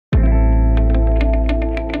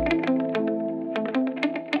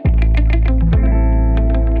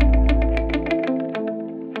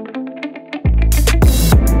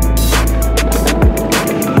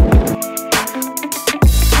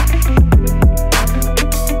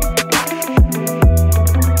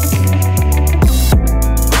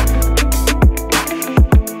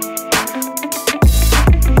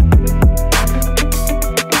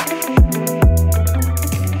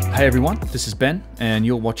everyone, this is Ben, and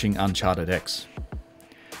you're watching Uncharted X.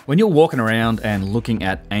 When you're walking around and looking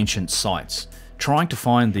at ancient sites, trying to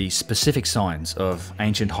find the specific signs of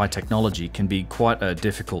ancient high technology can be quite a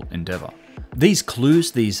difficult endeavor. These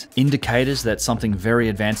clues, these indicators that something very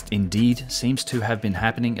advanced indeed seems to have been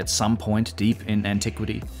happening at some point deep in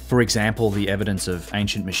antiquity. For example, the evidence of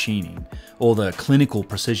ancient machining, or the clinical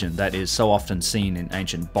precision that is so often seen in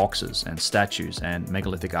ancient boxes and statues and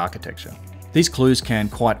megalithic architecture. These clues can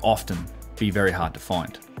quite often be very hard to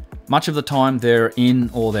find. Much of the time they're in,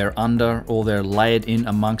 or they're under, or they're layered in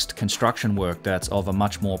amongst construction work that's of a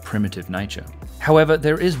much more primitive nature. However,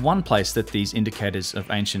 there is one place that these indicators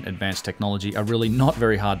of ancient advanced technology are really not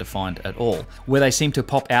very hard to find at all, where they seem to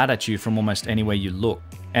pop out at you from almost anywhere you look.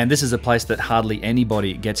 And this is a place that hardly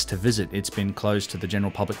anybody gets to visit. It's been closed to the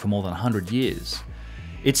general public for more than 100 years.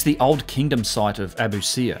 It's the Old Kingdom site of Abu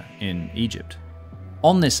Sir in Egypt.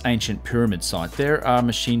 On this ancient pyramid site, there are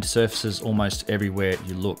machined surfaces almost everywhere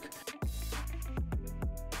you look.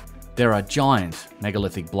 There are giant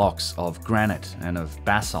megalithic blocks of granite and of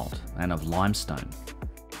basalt and of limestone.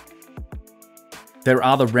 There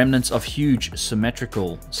are the remnants of huge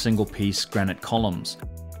symmetrical single-piece granite columns.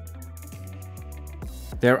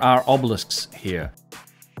 There are obelisks here.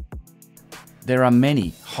 There are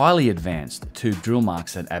many highly advanced tube drill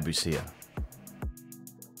marks at Abu Sir.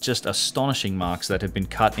 Just astonishing marks that have been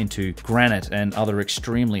cut into granite and other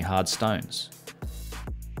extremely hard stones.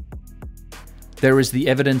 There is the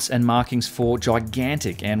evidence and markings for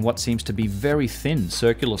gigantic and what seems to be very thin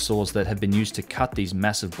circular saws that have been used to cut these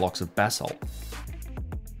massive blocks of basalt.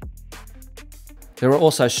 There are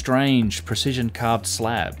also strange precision carved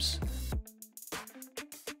slabs.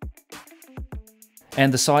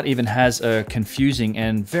 And the site even has a confusing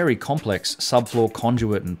and very complex subfloor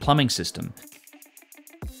conduit and plumbing system.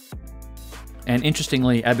 And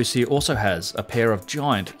interestingly, Abu Sir also has a pair of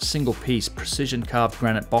giant single-piece precision-carved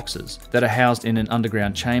granite boxes that are housed in an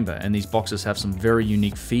underground chamber, and these boxes have some very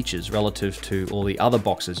unique features relative to all the other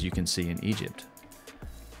boxes you can see in Egypt.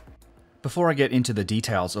 Before I get into the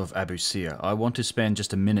details of Abu Sir, I want to spend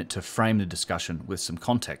just a minute to frame the discussion with some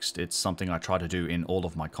context. It's something I try to do in all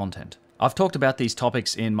of my content. I've talked about these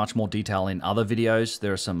topics in much more detail in other videos.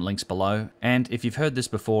 There are some links below. And if you've heard this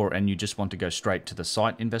before and you just want to go straight to the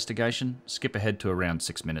site investigation, skip ahead to around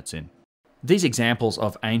 6 minutes in. These examples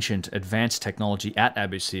of ancient advanced technology at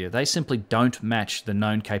Abu Sir, they simply don't match the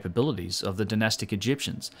known capabilities of the dynastic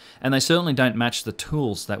Egyptians, and they certainly don't match the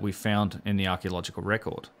tools that we found in the archaeological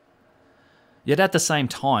record. Yet at the same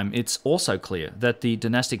time, it's also clear that the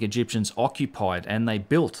dynastic Egyptians occupied and they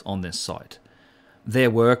built on this site.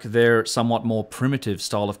 Their work, their somewhat more primitive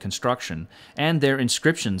style of construction, and their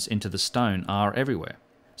inscriptions into the stone are everywhere.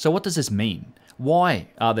 So what does this mean? Why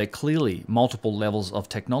are there clearly multiple levels of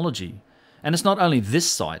technology? And it's not only this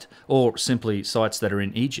site, or simply sites that are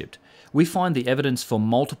in Egypt. We find the evidence for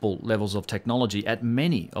multiple levels of technology at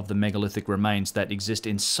many of the megalithic remains that exist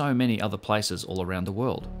in so many other places all around the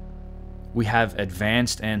world. We have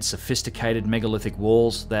advanced and sophisticated megalithic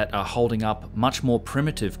walls that are holding up much more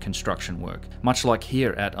primitive construction work, much like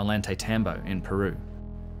here at Ollantaytambo in Peru.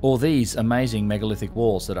 Or these amazing megalithic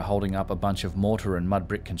walls that are holding up a bunch of mortar and mud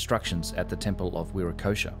brick constructions at the Temple of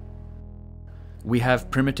Wiracocha. We have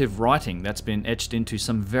primitive writing that's been etched into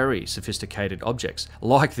some very sophisticated objects,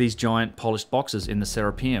 like these giant polished boxes in the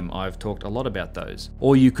Serapeum. I've talked a lot about those.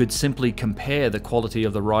 Or you could simply compare the quality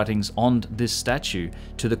of the writings on this statue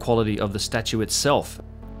to the quality of the statue itself.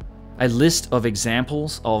 A list of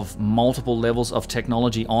examples of multiple levels of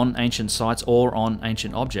technology on ancient sites or on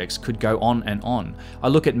ancient objects could go on and on. I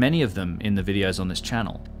look at many of them in the videos on this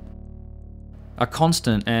channel. A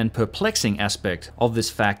constant and perplexing aspect of this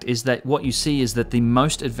fact is that what you see is that the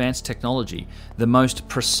most advanced technology, the most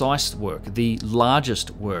precise work, the largest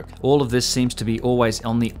work, all of this seems to be always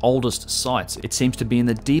on the oldest sites. It seems to be in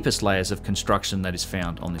the deepest layers of construction that is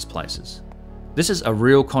found on these places. This is a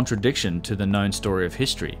real contradiction to the known story of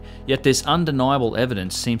history, yet this undeniable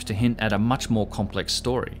evidence seems to hint at a much more complex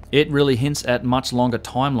story. It really hints at much longer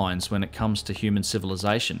timelines when it comes to human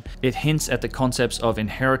civilization. It hints at the concepts of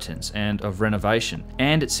inheritance and of renovation,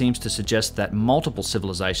 and it seems to suggest that multiple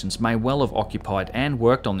civilizations may well have occupied and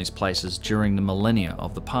worked on these places during the millennia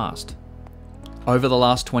of the past. Over the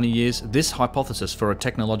last 20 years, this hypothesis for a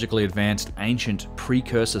technologically advanced ancient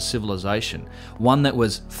precursor civilization, one that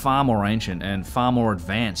was far more ancient and far more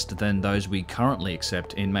advanced than those we currently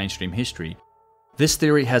accept in mainstream history, this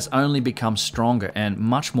theory has only become stronger and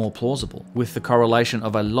much more plausible, with the correlation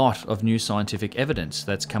of a lot of new scientific evidence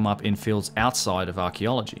that's come up in fields outside of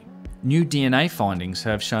archaeology. New DNA findings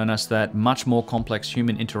have shown us that much more complex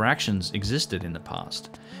human interactions existed in the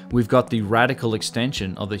past. We've got the radical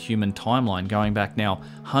extension of the human timeline going back now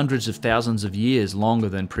hundreds of thousands of years longer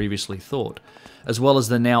than previously thought, as well as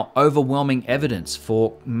the now overwhelming evidence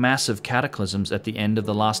for massive cataclysms at the end of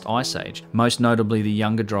the last ice age, most notably the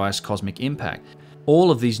Younger Dryas cosmic impact. All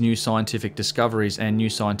of these new scientific discoveries and new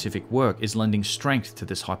scientific work is lending strength to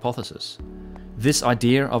this hypothesis. This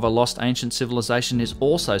idea of a lost ancient civilization is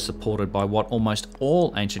also supported by what almost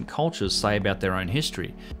all ancient cultures say about their own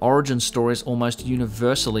history. Origin stories almost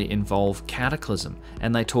universally involve cataclysm,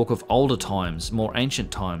 and they talk of older times, more ancient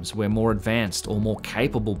times, where more advanced or more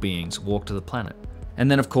capable beings walked the planet. And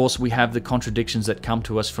then of course we have the contradictions that come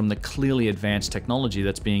to us from the clearly advanced technology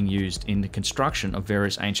that's being used in the construction of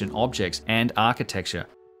various ancient objects and architecture.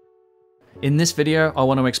 In this video, I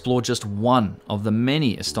want to explore just one of the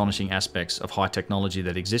many astonishing aspects of high technology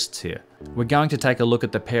that exists here. We're going to take a look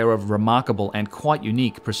at the pair of remarkable and quite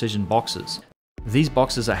unique precision boxes. These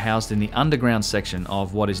boxes are housed in the underground section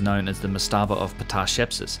of what is known as the mastaba of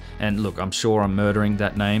Ptah. And look, I'm sure I'm murdering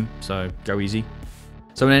that name, so go easy.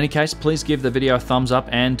 So in any case, please give the video a thumbs up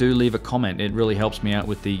and do leave a comment. It really helps me out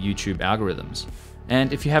with the YouTube algorithms.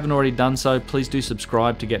 And if you haven't already done so, please do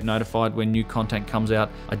subscribe to get notified when new content comes out.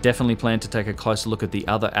 I definitely plan to take a closer look at the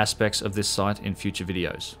other aspects of this site in future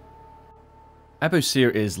videos. Abu Sir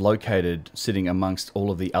is located sitting amongst all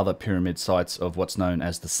of the other pyramid sites of what's known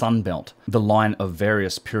as the Sun Belt, the line of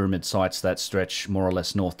various pyramid sites that stretch more or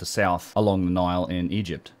less north to south along the Nile in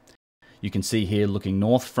Egypt. You can see here looking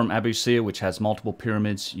north from Abu Sir, which has multiple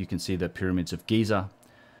pyramids, you can see the pyramids of Giza.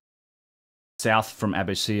 South from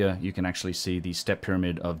Abu Sir, you can actually see the step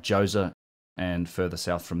pyramid of Djoser, and further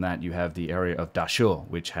south from that you have the area of Dashur,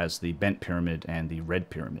 which has the bent pyramid and the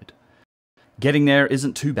red pyramid. Getting there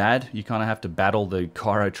isn't too bad. You kind of have to battle the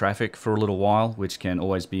Cairo traffic for a little while, which can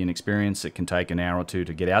always be an experience. It can take an hour or two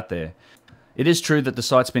to get out there. It is true that the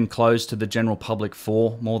site's been closed to the general public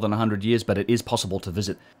for more than 100 years, but it is possible to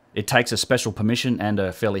visit. It takes a special permission and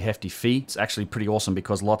a fairly hefty fee. It's actually pretty awesome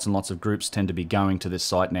because lots and lots of groups tend to be going to this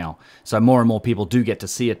site now. So more and more people do get to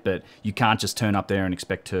see it, but you can't just turn up there and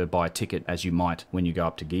expect to buy a ticket as you might when you go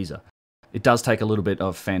up to Giza. It does take a little bit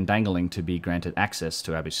of fandangling to be granted access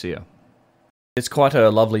to Abu Sir. It's quite a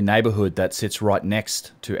lovely neighborhood that sits right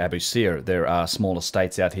next to Abu Sir. There are small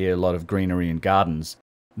estates out here, a lot of greenery and gardens.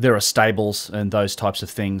 There are stables and those types of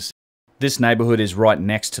things. This neighborhood is right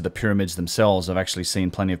next to the pyramids themselves. I've actually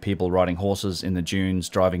seen plenty of people riding horses in the dunes,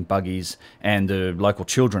 driving buggies, and the local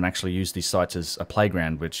children actually use these sites as a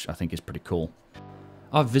playground, which I think is pretty cool.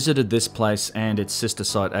 I've visited this place and its sister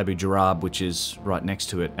site Abu Jarab, which is right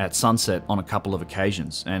next to it, at sunset on a couple of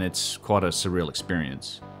occasions, and it's quite a surreal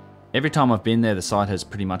experience. Every time I've been there, the site has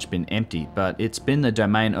pretty much been empty, but it's been the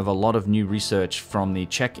domain of a lot of new research from the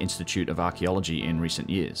Czech Institute of Archaeology in recent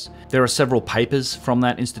years. There are several papers from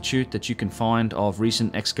that institute that you can find of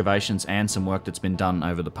recent excavations and some work that's been done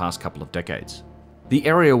over the past couple of decades. The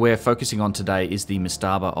area we're focusing on today is the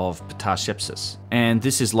mastaba of Ptah, and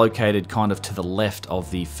this is located kind of to the left of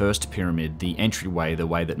the first pyramid, the entryway, the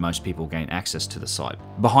way that most people gain access to the site.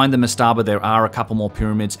 Behind the mastaba there are a couple more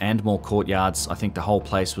pyramids and more courtyards. I think the whole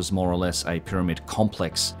place was more or less a pyramid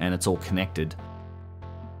complex and it's all connected.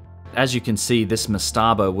 As you can see, this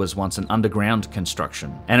mastaba was once an underground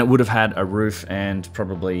construction, and it would have had a roof and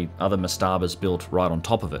probably other mastabas built right on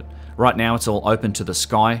top of it. Right now it's all open to the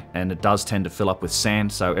sky, and it does tend to fill up with sand,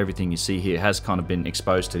 so everything you see here has kind of been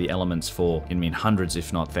exposed to the elements for, hundreds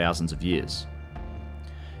if not thousands of years.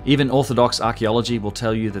 Even orthodox archaeology will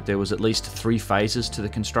tell you that there was at least 3 phases to the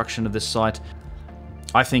construction of this site.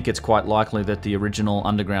 I think it's quite likely that the original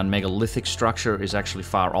underground megalithic structure is actually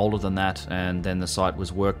far older than that, and then the site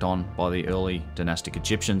was worked on by the early dynastic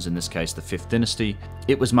Egyptians, in this case the 5th dynasty.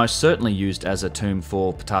 It was most certainly used as a tomb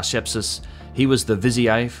for Ptah. He was the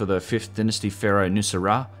vizier for the 5th dynasty pharaoh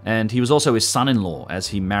Nusra, and he was also his son-in-law as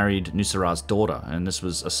he married Nusra's daughter, and this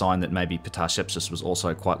was a sign that maybe Ptah was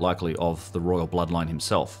also quite likely of the royal bloodline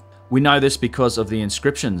himself. We know this because of the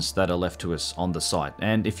inscriptions that are left to us on the site,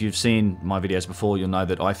 and if you've seen my videos before, you'll know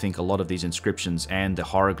that I think a lot of these inscriptions and the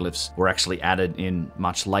hieroglyphs were actually added in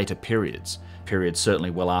much later periods certainly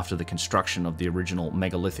well after the construction of the original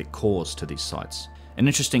megalithic cores to these sites. An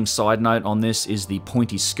interesting side note on this is the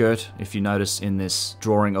pointy skirt, if you notice in this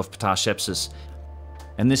drawing of Ptah,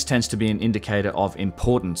 and this tends to be an indicator of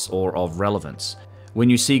importance or of relevance. When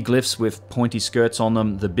you see glyphs with pointy skirts on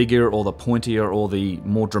them, the bigger or the pointier or the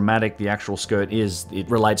more dramatic the actual skirt is, it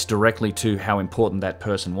relates directly to how important that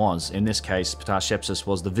person was. In this case, Ptah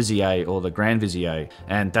was the vizier or the grand vizier,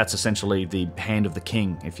 and that's essentially the hand of the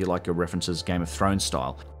king, if you like your references Game of Thrones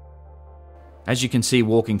style. As you can see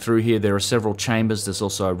walking through here, there are several chambers. There's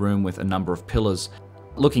also a room with a number of pillars.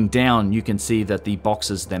 Looking down, you can see that the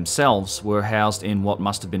boxes themselves were housed in what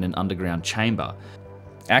must have been an underground chamber.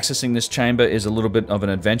 Accessing this chamber is a little bit of an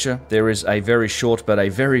adventure. There is a very short but a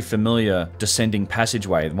very familiar descending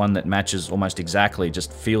passageway, one that matches almost exactly,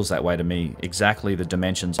 just feels that way to me, exactly the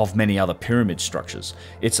dimensions of many other pyramid structures.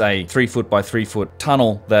 It's a 3 foot by 3 foot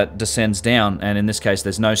tunnel that descends down, and in this case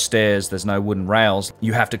there's no stairs, there's no wooden rails.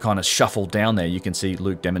 You have to kind of shuffle down there. You can see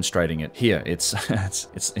Luke demonstrating it here. It's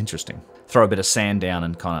interesting. Throw a bit of sand down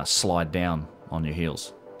and kind of slide down on your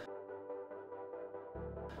heels.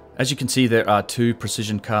 As you can see, there are 2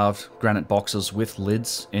 precision carved granite boxes with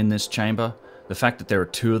lids in this chamber. The fact that there are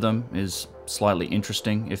 2 of them is slightly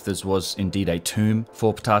interesting. If this was indeed a tomb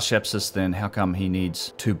for Ptahshepsut, then how come he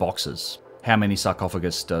needs 2 boxes? How many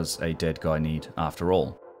sarcophagus does a dead guy need after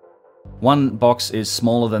all? One box is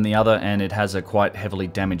smaller than the other and it has a quite heavily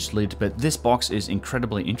damaged lid, but this box is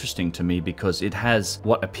incredibly interesting to me because it has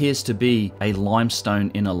what appears to be a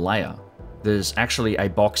limestone inner layer. There's actually a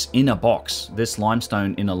box in a box. This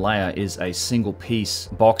limestone inner layer is a single piece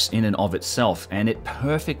box in and of itself, and it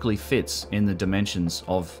perfectly fits in the dimensions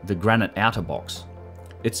of the granite outer box.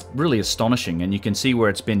 It's really astonishing, and you can see where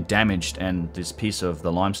it's been damaged and this piece of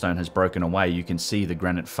the limestone has broken away. You can see the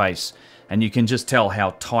granite face, and you can just tell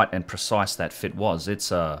how tight and precise that fit was.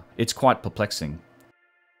 It's quite perplexing.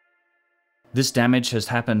 This damage has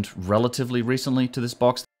happened relatively recently to this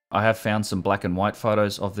box. I have found some black and white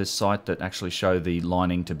photos of this site that actually show the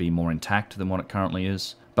lining to be more intact than what it currently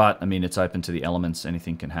is. But, I mean, it's open to the elements,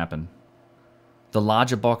 anything can happen. The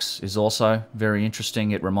larger box is also very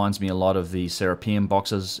interesting. It reminds me a lot of the Serapeum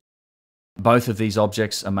boxes. Both of these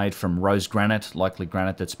objects are made from rose granite, likely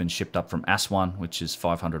granite that's been shipped up from Aswan, which is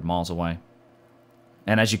 500 miles away.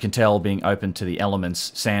 And as you can tell, being open to the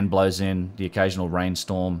elements, sand blows in, the occasional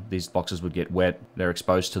rainstorm, these boxes would get wet, they're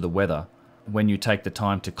exposed to the weather. When you take the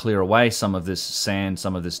time to clear away some of this sand,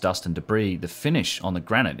 some of this dust and debris, the finish on the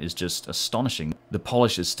granite is just astonishing. The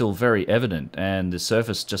polish is still very evident and the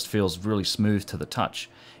surface just feels really smooth to the touch.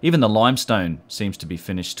 Even the limestone seems to be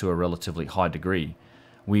finished to a relatively high degree.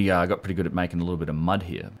 We got pretty good at making a little bit of mud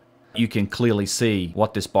here. You can clearly see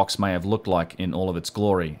what this box may have looked like in all of its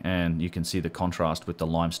glory, and you can see the contrast with the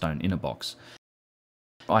limestone inner box.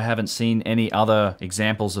 I haven't seen any other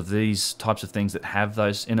examples of these types of things that have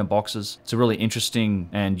those inner boxes. It's a really interesting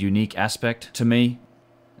and unique aspect to me.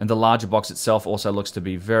 And the larger box itself also looks to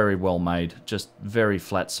be very well made, just very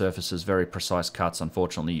flat surfaces, very precise cuts.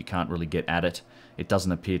 Unfortunately, you can't really get at it. It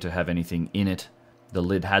doesn't appear to have anything in it. The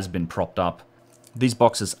lid has been propped up. These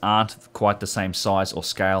boxes aren't quite the same size or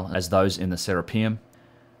scale as those in the Serapeum.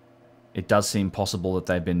 It does seem possible that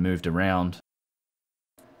they've been moved around.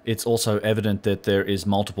 It's also evident that there is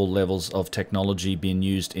multiple levels of technology being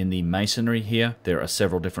used in the masonry here. There are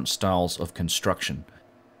several different styles of construction.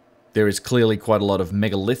 There is clearly quite a lot of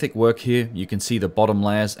megalithic work here. You can see the bottom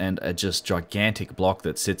layers and a just gigantic block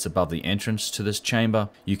that sits above the entrance to this chamber.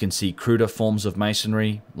 You can see cruder forms of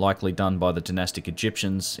masonry, likely done by the dynastic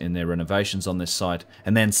Egyptians in their renovations on this site.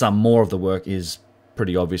 And then some more of the work is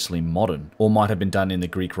pretty obviously modern, or might have been done in the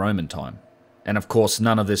Greek-Roman time. And of course,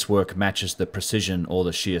 none of this work matches the precision or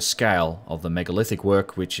the sheer scale of the megalithic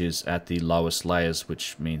work, which is at the lowest layers,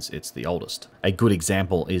 which means it's the oldest. A good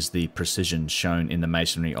example is the precision shown in the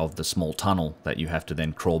masonry of the small tunnel that you have to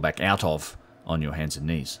then crawl back out of on your hands and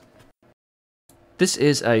knees. This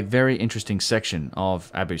is a very interesting section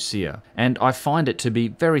of Abu Sir, and I find it to be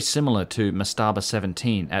very similar to Mastaba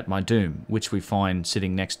 17 at Maidum, which we find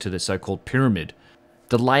sitting next to the so-called pyramid.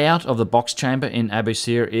 The layout of the box chamber in Abu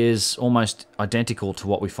Sir is almost identical to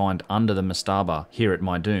what we find under the Mastaba here at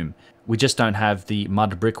Maidum. We just don't have the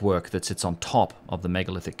mud brickwork that sits on top of the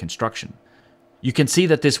megalithic construction. You can see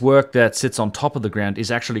that this work that sits on top of the ground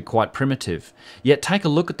is actually quite primitive. Yet take a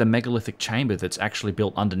look at the megalithic chamber that's actually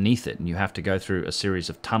built underneath it, and you have to go through a series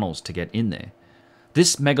of tunnels to get in there.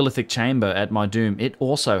 This megalithic chamber at Maidum, it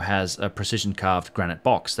also has a precision carved granite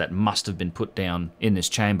box that must have been put down in this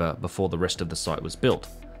chamber before the rest of the site was built.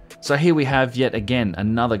 So here we have yet again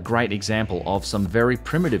another great example of some very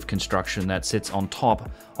primitive construction that sits on top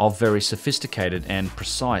of very sophisticated and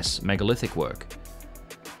precise megalithic work.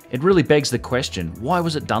 It really begs the question, why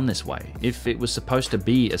was it done this way, if it was supposed to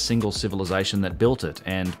be a single civilization that built it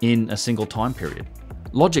and in a single time period?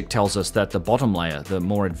 Logic tells us that the bottom layer, the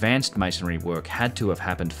more advanced masonry work, had to have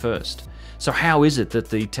happened first. So how is it that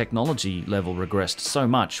the technology level regressed so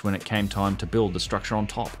much when it came time to build the structure on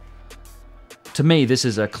top? To me, this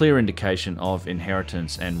is a clear indication of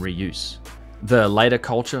inheritance and reuse. The later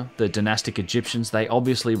culture, the dynastic Egyptians, they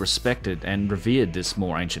obviously respected and revered this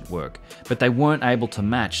more ancient work, but they weren't able to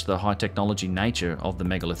match the high technology nature of the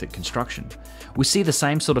megalithic construction. We see the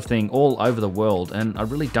same sort of thing all over the world, and I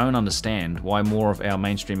really don't understand why more of our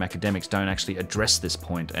mainstream academics don't actually address this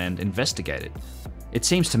point and investigate it. It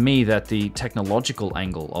seems to me that the technological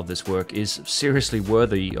angle of this work is seriously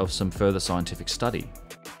worthy of some further scientific study.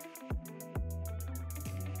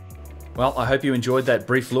 Well, I hope you enjoyed that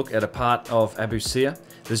brief look at a part of Abu Sir.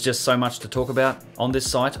 There's just so much to talk about. On this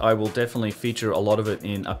site, I will definitely feature a lot of it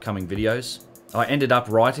in upcoming videos. I ended up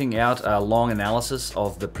writing out a long analysis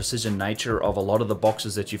of the precision nature of a lot of the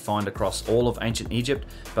boxes that you find across all of ancient Egypt,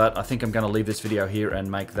 but I think I'm going to leave this video here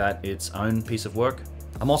and make that its own piece of work.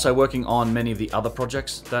 I'm also working on many of the other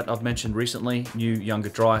projects that I've mentioned recently, new Younger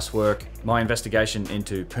Dryas work, my investigation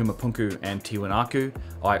into Pumapunku and Tiwanaku.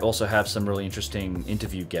 I also have some really interesting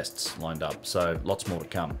interview guests lined up, so lots more to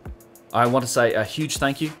come. I want to say a huge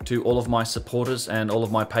thank you to all of my supporters and all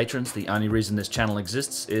of my patrons. The only reason this channel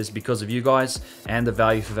exists is because of you guys and the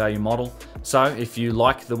value for value model. So if you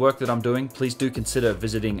like the work that I'm doing, please do consider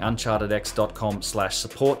visiting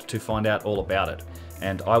unchartedx.com/support to find out all about it.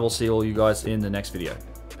 And I will see all you guys in the next video.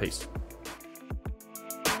 Peace.